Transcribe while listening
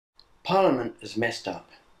Parliament has messed up.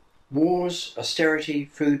 Wars, austerity,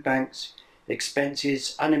 food banks,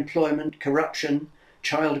 expenses, unemployment, corruption,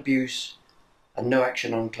 child abuse, and no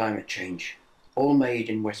action on climate change, all made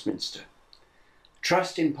in Westminster.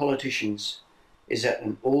 Trust in politicians is at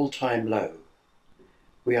an all-time low.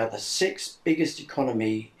 We are the 6th biggest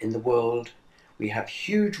economy in the world. We have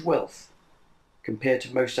huge wealth compared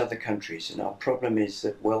to most other countries, and our problem is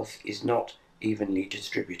that wealth is not evenly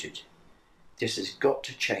distributed. This has got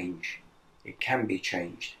to change. It can be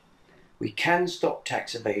changed. We can stop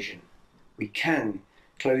tax evasion. We can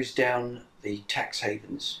close down the tax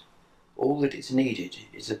havens. All that is needed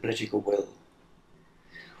is a political will.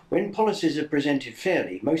 When policies are presented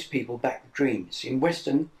fairly, most people back the Greens. In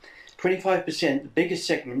Western, 25%, the biggest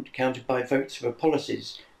segment counted by votes for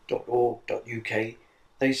policies.org.uk,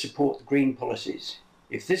 they support the Green policies.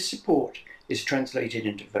 If this support is translated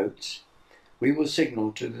into votes, we will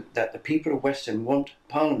signal that the people of Western want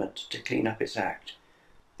Parliament to clean up its act.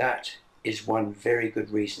 That is one very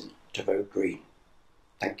good reason to vote Green.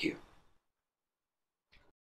 Thank you.